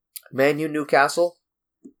 Man U Newcastle.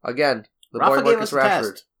 Again, the boy Marcus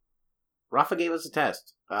Rashford. Rafa gave us a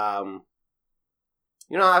test. At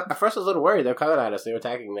first I was a little worried. They were coming at us. They were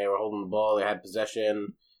attacking. They were holding the ball. They had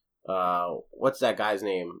possession. What's that guy's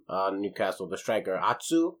name? Newcastle, the striker,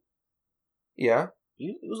 Atsu. Yeah,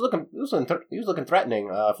 he was looking threatening.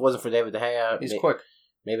 If it wasn't for David De Gea, he's quick.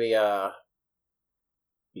 Maybe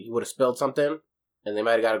he would have spilled something, and they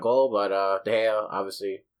might have got a goal. But De Gea,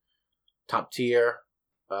 obviously, top tier.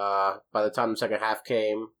 By the time the second half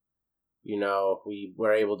came, we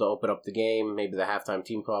were able to open up the game. Maybe the halftime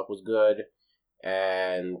team talk was good,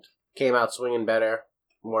 and came out swinging better,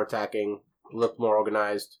 more attacking, looked more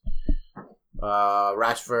organized.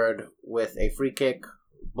 Rashford with a free kick,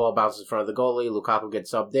 ball bounces in front of the goalie. Lukaku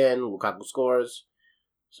gets subbed in. Lukaku scores.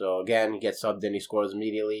 So again, he gets subbed in. He scores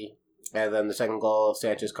immediately. And then the second goal,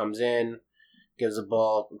 Sanchez comes in, gives the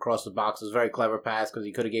ball across the box. It was a very clever pass because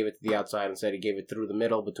he could have gave it to the outside. Instead, he gave it through the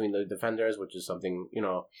middle between the defenders, which is something,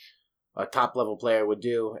 a top-level player would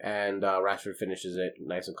do. And Rashford finishes it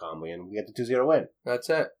nice and calmly. And we get the 2-0 win. That's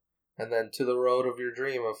it. And then to the road of your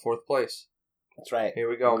dream of 4th place. That's right. Here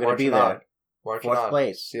we go. We're going to be there. Fourth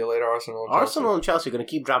place. See you later, Arsenal and Chelsea. Arsenal and Chelsea are going to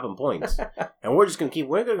keep dropping points. And we're just going to keep...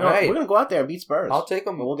 We're going to go out there and beat Spurs. I'll take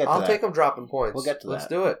them. We'll get to that. I'll take them dropping points. We'll get to that. Let's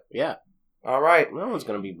do it. Yeah. All right. No one's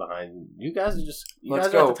going to be behind. You guys are just... Let's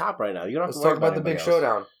guys go. are at the top right now. You don't have Let's to worry talk about the big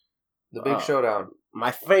showdown. The big showdown.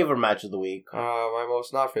 My favorite match of the week. My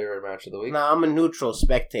most not favorite match of the week. No, I'm a neutral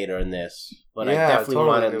spectator in this. But I definitely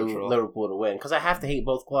wanted Liverpool to win. Because I have to hate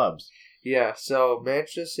both clubs. Yeah, so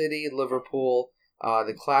Manchester City, Liverpool...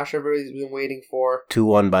 the clash everybody's been waiting for.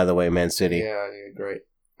 2-1, by the way, Man City. Yeah, great.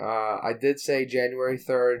 I did say January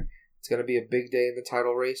 3rd. It's going to be a big day in the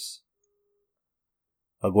title race.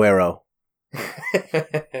 Aguero.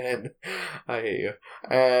 And I hate you.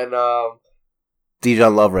 And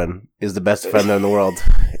Dejan Lovren is the best defender in the world.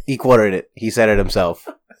 He quoted it. He said it himself.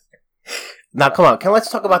 Now, come on.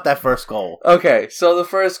 Let's talk about that first goal. Okay, so the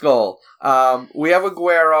first goal. We have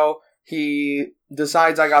Aguero. He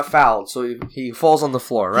decides I got fouled, so he falls on the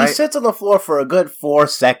floor, right? He sits on the floor for a good 4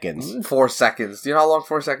 seconds. 4 seconds. Do you know how long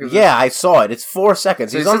 4 seconds is? Yeah, I saw it. It's 4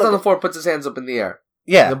 seconds. So he sits on the floor, puts his hands up in the air.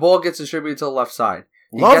 Yeah. The ball gets distributed to the left side.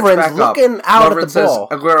 Lovren's looking out at the ball.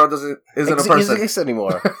 Aguero isn't a person exist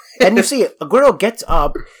anymore. And you see it. Aguero gets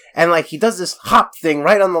up, and he does this hop thing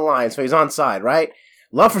right on the line, so he's onside, right?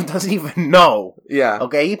 Lovren doesn't even know. Yeah.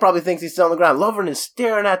 Okay, he probably thinks he's still on the ground. Lovren is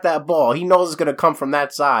staring at that ball. He knows it's going to come from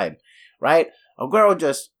that side, right? Aguero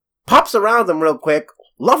just pops around him real quick.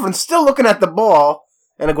 Lovren's still looking at the ball,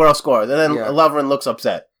 and Aguero scores. And then Lovren looks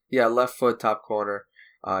upset. Yeah, left foot, top corner,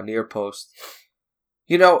 near post.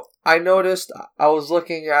 I noticed, I was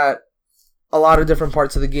looking at a lot of different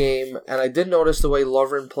parts of the game, and I did notice the way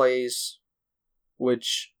Lovren plays,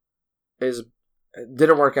 which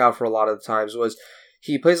didn't work out for a lot of the times, was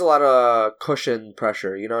he plays a lot of cushion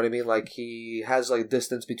pressure, you know what I mean? He has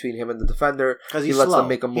distance between him and the defender. Because he lets them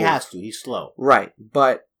make a move. He has to. He's slow. Right.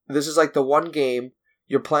 But this is the one game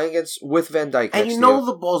you're playing with Van Dijk. And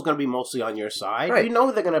the ball's going to be mostly on your side. Right. You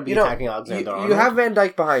know they're going to be attacking Alexander-Arnold. You have Van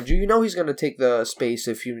Dijk behind you. You know he's going to take the space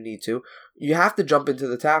if you need to. You have to jump into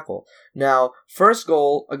the tackle. Now, first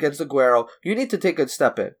goal against Aguero, you need to take a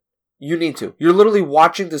step in. You need to. You're literally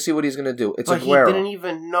watching to see what he's going to do. It's Aguero. He didn't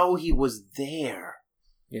even know he was there.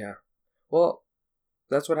 Yeah. Well,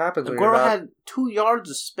 that's what happens. Aguero had 2 yards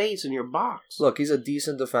of space in your box. Look, he's a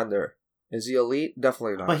decent defender. Is he elite?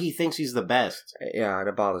 Definitely not. But he thinks he's the best. Yeah, and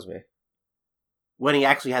it bothers me. When he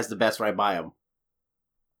actually has the best right by him.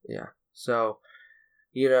 Yeah. So,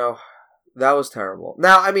 that was terrible.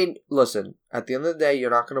 Now, listen, at the end of the day, you're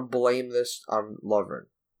not going to blame this on Lovren.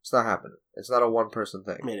 It's not happening. It's not a one-person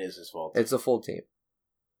thing. It is his fault. It's a full team.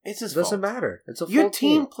 It's his fault. It doesn't matter. It's a full team. Your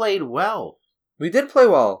team played well. We did play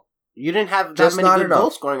well. You didn't have that Just many not good enough. goal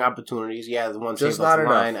scoring opportunities. Yeah, the one Just saved off not the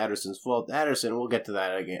line. enough. Ederson's fault. Ederson, we'll get to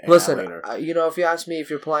that again. Listen, later. if you ask me if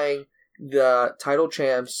you're playing the title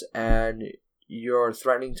champs and you're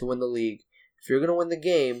threatening to win the league, if you're going to win the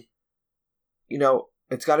game,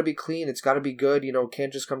 it's got to be clean. It's got to be good. It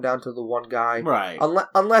can't just come down to the one guy. Right.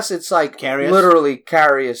 Unless it's like Karius? literally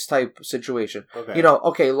Karius type situation. Okay.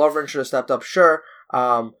 Lovren should have stepped up, sure.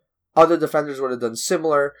 Other defenders would have done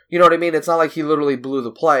similar. You know what I mean? It's not like he literally blew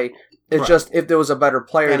the play. It's Right. just if there was a better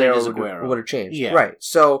player And there, it is it Aguero. would have changed. Yeah. Right.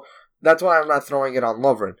 So that's why I'm not throwing it on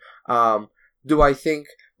Lovren. Do I think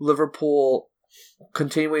Liverpool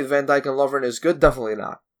continuing with Van Dijk and Lovren is good? Definitely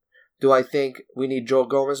not. Do I think we need Joe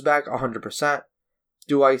Gomez back? 100%.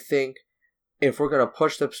 Do I think if we're going to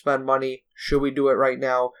push to spend money, should we do it right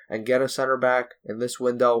now and get a center back in this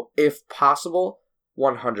window, if possible?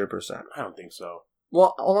 100%. I don't think so.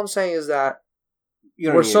 Well, all I'm saying is that You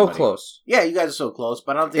don't we're need so anybody. close. Yeah, you guys are so close,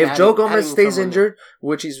 but I don't think If Joe adding Gomez stays someone- injured,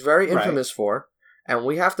 which he's very Right. infamous for, and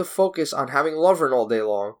we have to focus on having Lovren all day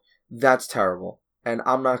long, that's terrible. And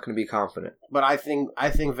I'm not going to be confident. But I think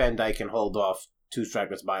Van Dijk can hold off two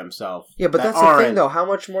strikers by himself. Yeah, but that that's the thing, aren't- though. How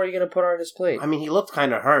much more are you going to put on his plate? I mean, he looked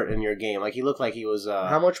kind of hurt in your game. Like he looked like he was.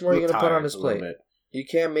 How much more are you looked going to put on tired his a little plate? bit. You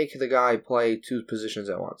can't make the guy play two positions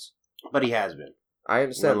at once. But he has been. I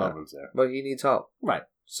understand When that, Lovren's there. but he needs help. Right.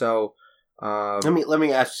 So, Let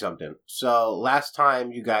me ask you something. So last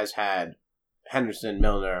time you guys had Henderson,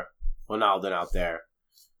 Milner, Ronaldo out there,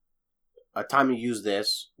 a time you used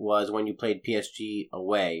this was when you played PSG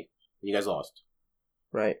away and you guys lost.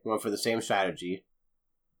 right, You went for the same strategy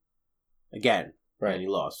again, right, and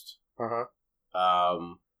you lost. uh-huh.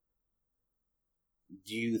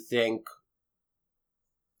 Do you think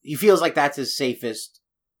he feels like that's his safest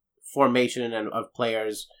formation of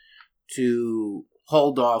players to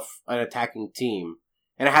hold off an attacking team,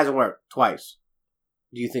 and it hasn't worked twice?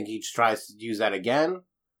 Do you think he tries to use that again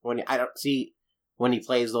I don't see when he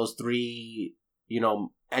plays those three,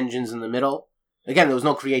 engines in the middle? Again, there was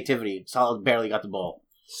no creativity. Salah barely got the ball.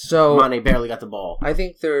 So, Mane barely got the ball. I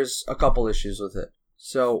think there's a couple issues with it.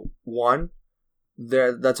 So, one,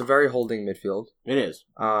 that's a very holding midfield. It is,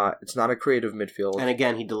 It's not a creative midfield. and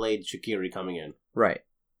again, he delayed Shaqiri coming in. Right.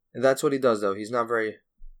 And that's what he does, though. He's not very,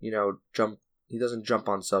 he doesn't jump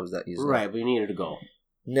on subs that easily. Right, but he needed to go.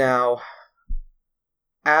 Now,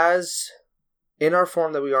 as in our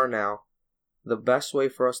form that we are now, the best way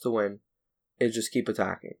for us to win is just keep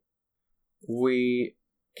attacking. We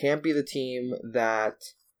can't be the team that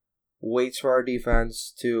waits for our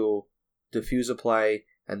defense to diffuse a play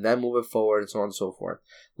and then move it forward and so on and so forth.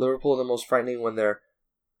 Liverpool are the most frightening when they're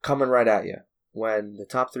coming right at you. When the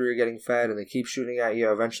top three are getting fed and they keep shooting at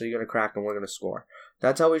you, eventually you're going to crack and we're going to score.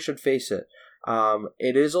 That's how we should face it.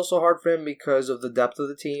 It is also hard for him because of the depth of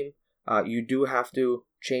the team. You do have to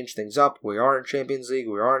change things up. We are in Champions League.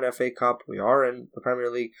 We are in FA Cup. We are in the Premier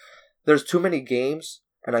League. There's too many games,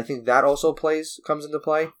 and I think that also comes into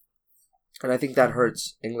play. And I think that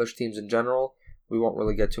hurts English teams in general. We won't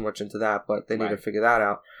really get too much into that, but they need to figure that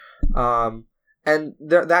out. And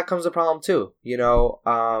that comes a problem too.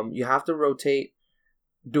 You have to rotate.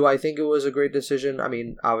 Do I think it was a great decision? I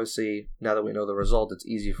mean, obviously, now that we know the result, it's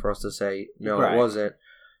easy for us to say, no, Right. it wasn't.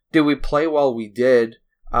 Did we play well? We did.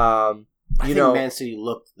 I think Man City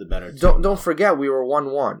looked the better team. Don't forget, we were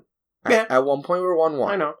 1-1. Yeah. At one point, we were 1-1.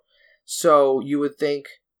 I know. So you would think,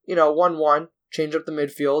 1-1, change up the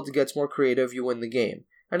midfield, it gets more creative, you win the game.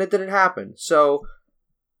 And it didn't happen. So,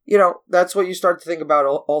 that's what you start to think about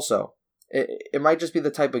also. It might just be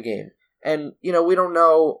the type of game. And, we don't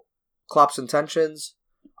know Klopp's intentions.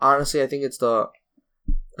 Honestly, I think it's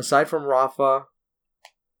aside from Rafa,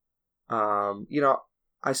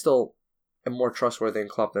 I still am more trustworthy in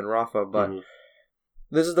Klopp than Rafa, but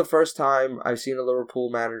this is the first time I've seen a Liverpool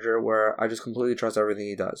manager where I just completely trust everything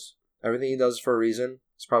he does. Everything he does is for a reason.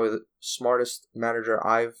 He's probably the smartest manager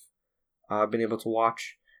I've been able to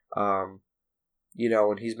watch. And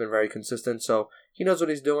he's been very consistent, so he knows what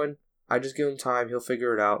he's doing. I just give him time; he'll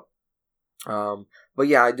figure it out. But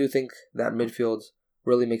yeah, I do think that midfield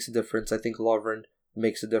really makes a difference. I think Lovren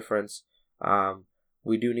makes a difference.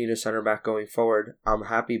 We do need a center back going forward. I'm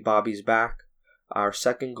happy Bobby's back. Our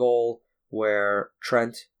second goal, where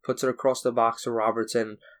Trent puts it across the box to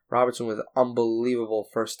Robertson. Robertson with unbelievable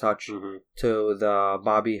first touch to the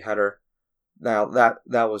Bobby header. Now that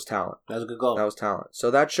was talent. That was a good goal. That was talent. So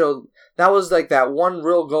that was like that one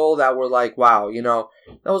real goal that we're like, wow,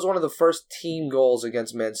 that was one of the first team goals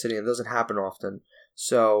against Man City, and it doesn't happen often.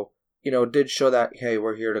 So, it did show that, hey,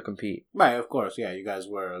 we're here to compete. Right, of course. Yeah, you guys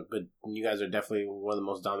were good. You guys are definitely one of the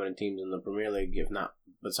most dominant teams in the Premier League, if not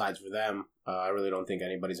besides for them. I really don't think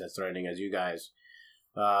anybody's as threatening as you guys.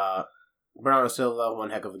 Bernardo Silva, one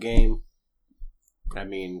heck of a game. I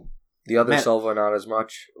mean, the other Silva not as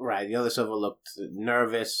much. Right, the other Silva looked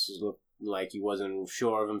nervous, looked like he wasn't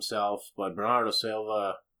sure of himself. But Bernardo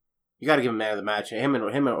Silva, you got to give him man of the match. Him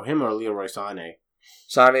or Leroy Sané.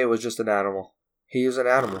 Sané was just an animal. He was an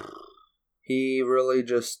animal. He really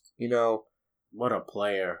just, what a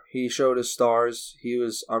player. He showed his stars. He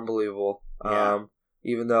was unbelievable. Yeah.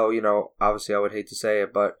 Even though, obviously I would hate to say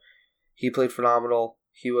it, but he played phenomenal.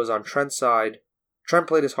 He was on Trent's side. Trent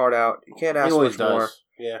played his heart out. You can't ask much more.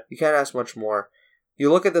 Yeah. You can't ask much more.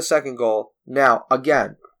 You look at the second goal. Now,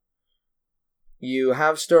 again, you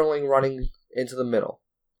have Sterling running into the middle.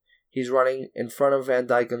 He's running in front of Van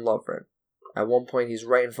Dijk and Lovren. At one point, he's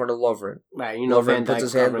right in front of Lovren. Right, Lovren puts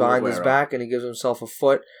his hand behind his back and he gives himself a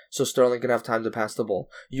foot so Sterling can have time to pass the ball.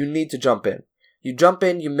 You need to jump in. You jump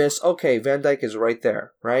in, you miss. Okay, Van Dijk is right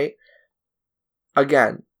there, right?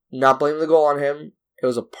 Again, not blaming the goal on him. It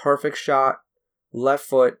was a perfect shot. Left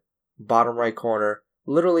foot, bottom right corner.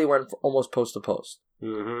 Literally went almost post to post.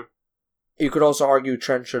 Mm-hmm. You could also argue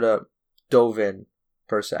Trent should have dove in,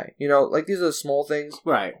 per se. These are the small things.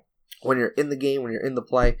 Right. When you're in the game, when you're in the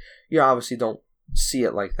play, you obviously don't see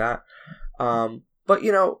it like that. But,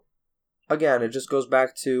 again, it just goes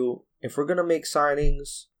back to, if we're going to make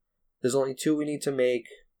signings, there's only two we need to make.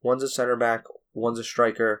 One's a center back, one's a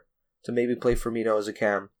striker, to maybe play Firmino as a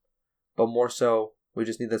cam. But more so, we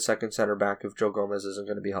just need that second center back if Joe Gomez isn't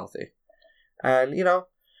going to be healthy. And,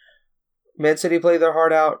 Man City played their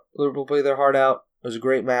heart out. Liverpool played their heart out. It was a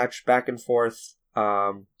great match, back and forth.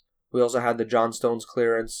 We also had the John Stones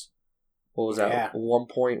clearance. What was that? Yeah.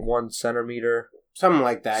 1.1 centimeter. Something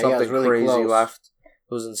like that. Something it was really crazy close. left.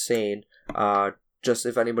 It was insane. Just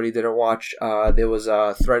if anybody didn't watch, there was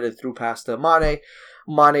a threaded through pass to Mane.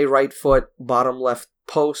 Mane right foot, bottom left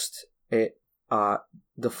post. It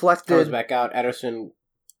deflected. Comes back out. Ederson.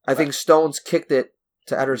 I think Stones kicked it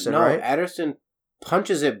to Ederson, right? No, Ederson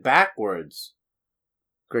punches it backwards.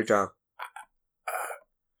 Great job.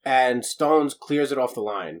 And Stones clears it off the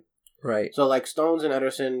line. Right. So, Stones and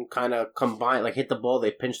Ederson kind of combine, hit the ball, they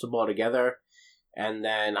pinch the ball together, and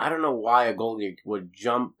then I don't know why a goalie would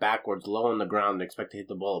jump backwards low on the ground and expect to hit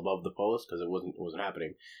the ball above the post, because it wasn't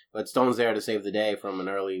happening. But Stones there to save the day from an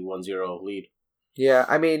early 1-0 lead. Yeah,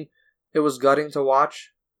 I mean, it was gutting to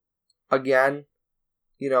watch. Again,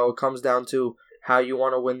 it comes down to how you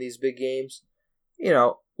want to win these big games.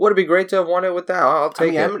 Would it be great to have won it with that? I'll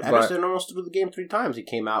take it. Ederson almost threw the game 3 times. He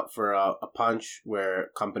came out for a punch where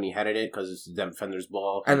Kompany headed it because it's the defender's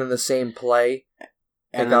ball. And then the same play.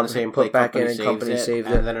 And then the same play, put back in and Kompany saved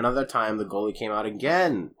it. And then another time, the goalie came out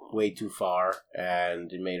again way too far,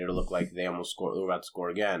 and it made it look like they almost scored. They were about to score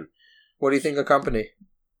again. What do you think of Kompany?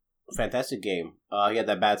 Fantastic game. He had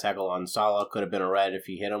that bad tackle on Salah. Could have been a red if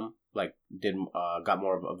he hit him. Got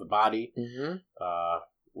more of the body. Mm-hmm.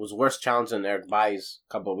 Was worse challenge than Eric Bailly's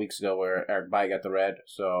a couple of weeks ago, where Eric Bailly got the red.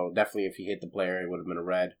 So definitely, if he hit the player, it would have been a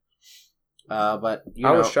red. But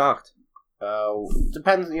I was shocked.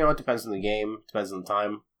 Depends. It depends on the game. Depends on the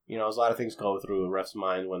time. There's a lot of things go through a ref's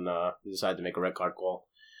mind when they decide to make a red card call.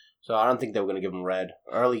 So I don't think they were going to give him red.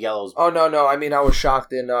 Early yellows. Oh no! I mean, I was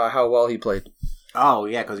shocked in how well he played. Oh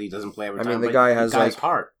yeah, because he doesn't play every time. I mean, the guy has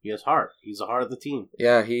heart. He has heart. He's the heart of the team.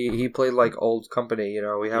 Yeah, he played like old company.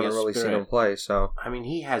 We haven't really seen him play. So I mean,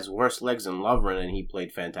 he has worse legs than Lovren, and he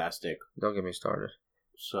played fantastic. Don't get me started.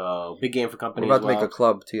 So big game for Kompany. We're about to make a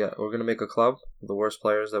club. We're going to make a club of the worst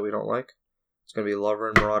players that we don't like. It's going to be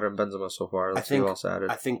Lovren, Morata, and Benzema so far. Let's see who else added.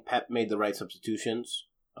 I think Pep made the right substitutions,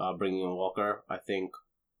 bringing in Walker. I think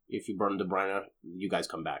if you burn De Bruyne, you guys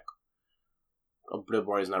come back. De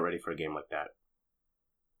Bruyne is not ready for a game like that.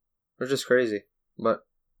 They're just crazy, but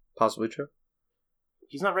possibly true.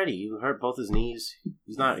 He's not ready. He hurt both his knees.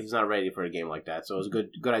 He's not ready for a game like that. So it was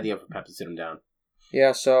a good idea for Pep to sit him down.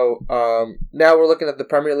 Yeah. So now we're looking at the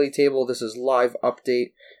Premier League table. This is live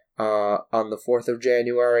update on the 4th of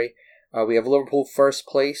January. We have Liverpool first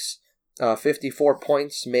place, 54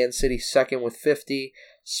 points. Man City second with 50.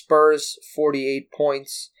 Spurs 48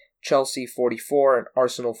 points. Chelsea 44 and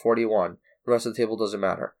Arsenal 41. The rest of the table doesn't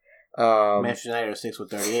matter. Manchester United are 6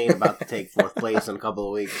 with 38, about to take 4th place in a couple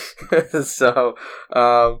of weeks. So,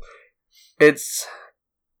 it's,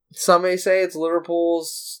 some may say it's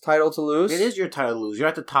Liverpool's title to lose. It is your title to lose. You're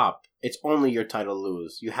at the top. It's only your title to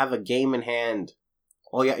lose. You have a game in hand.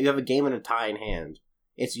 Oh yeah, you have a game and a tie in hand.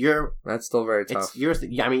 It's your. That's still very tough. It's yours.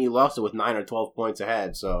 I mean, you lost it with 9 or 12 points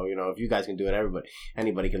ahead. So if you guys can do it,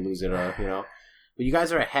 anybody can lose it. But you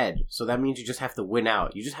guys are ahead, so that means you just have to win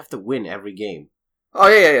out. You just have to win every game. Oh,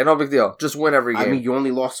 yeah, no big deal. Just win every game. I mean, you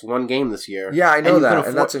only lost one game this year. Yeah, I know that,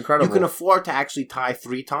 and that's incredible. You can afford to actually tie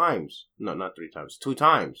 3 times. No, not 3 times. 2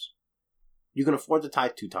 times. You can afford to tie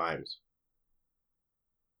 2 times.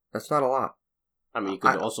 That's not a lot. I mean, you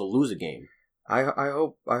could also lose a game. I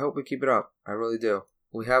hope we keep it up. I really do.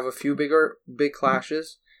 We have a few big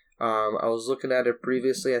clashes. I was looking at it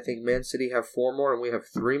previously. I think Man City have 4 more, and we have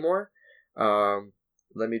 3 more.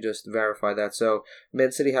 Let me just verify that. So,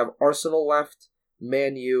 Man City have Arsenal left,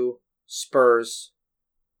 Man U, Spurs.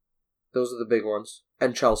 Those are the big ones.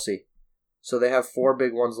 And Chelsea. So they have 4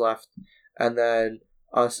 big ones left. And then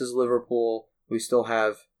us as Liverpool, we still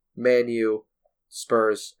have Man U,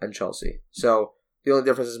 Spurs, and Chelsea. So the only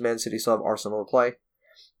difference is Man City still have Arsenal to play.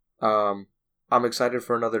 I'm excited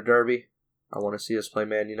for another derby. I want to see us play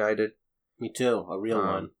Man United. Me too. A real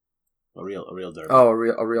one. A real derby. Oh, a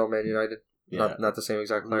real Man United? Yeah. Not the same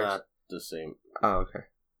exact players? Not the same. Oh, okay.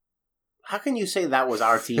 How can you say that was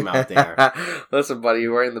our team out there? Listen, buddy,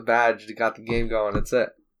 you're wearing the badge. You got the game going. That's it.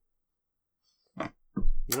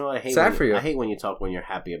 You know what? I hate sad for you. I hate when you talk when you're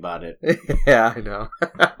happy about it. Yeah, I know.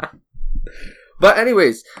 But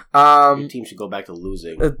anyways, your team should go back to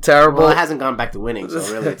losing. Terrible. Well, it hasn't gone back to winning, so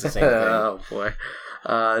really it's the same thing. Oh boy.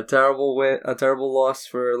 A terrible loss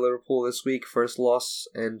for Liverpool this week. First loss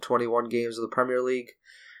in 21 games of the Premier League.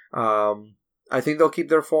 I think they'll keep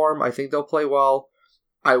their form. I think they'll play well.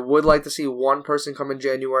 I would like to see one person come in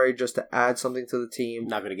January just to add something to the team.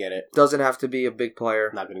 Not going to get it. Doesn't have to be a big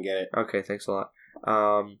player. Not going to get it. Okay, thanks a lot.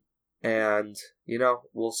 And,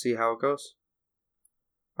 we'll see how it goes.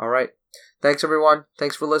 All right. Thanks, everyone.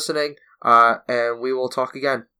 Thanks for listening. And we will talk again.